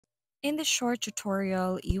In this short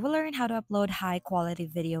tutorial, you will learn how to upload high-quality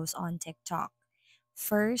videos on TikTok.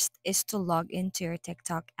 First is to log into your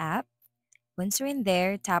TikTok app. Once you're in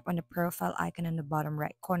there, tap on the profile icon on the bottom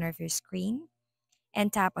right corner of your screen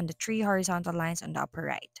and tap on the three horizontal lines on the upper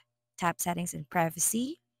right. Tap Settings and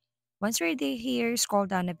Privacy. Once you're here, scroll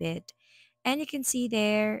down a bit and you can see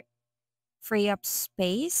there, free up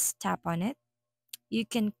space. Tap on it. You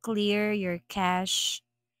can clear your cache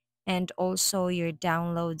and also your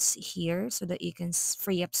downloads here so that you can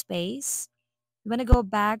free up space. You want to go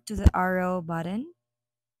back to the arrow button.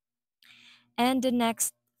 And the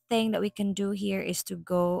next thing that we can do here is to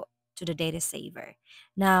go to the data saver.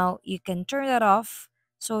 Now you can turn that off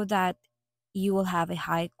so that you will have a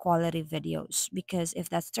high quality videos, because if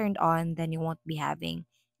that's turned on, then you won't be having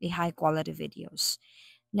a high quality videos.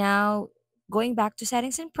 Now, going back to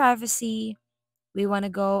settings and privacy, we want to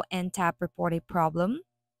go and tap report a problem.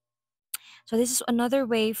 So this is another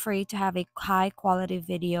way for you to have a high quality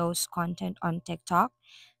videos content on TikTok.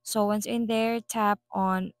 So once in there, tap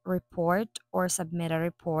on report or submit a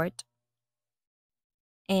report,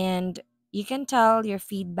 and you can tell your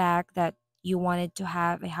feedback that you wanted to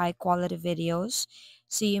have a high quality videos.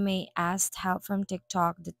 So you may ask help from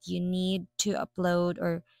TikTok that you need to upload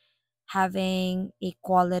or having a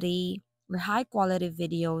quality or high quality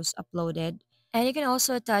videos uploaded. And you can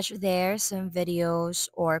also attach there some videos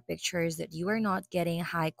or pictures that you are not getting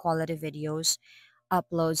high quality videos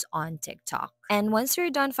uploads on TikTok. And once you're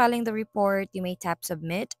done filing the report, you may tap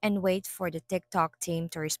submit and wait for the TikTok team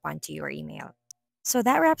to respond to your email. So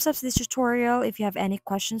that wraps up this tutorial. If you have any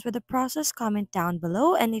questions with the process, comment down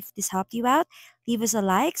below. And if this helped you out, leave us a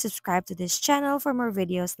like, subscribe to this channel for more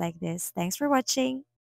videos like this. Thanks for watching.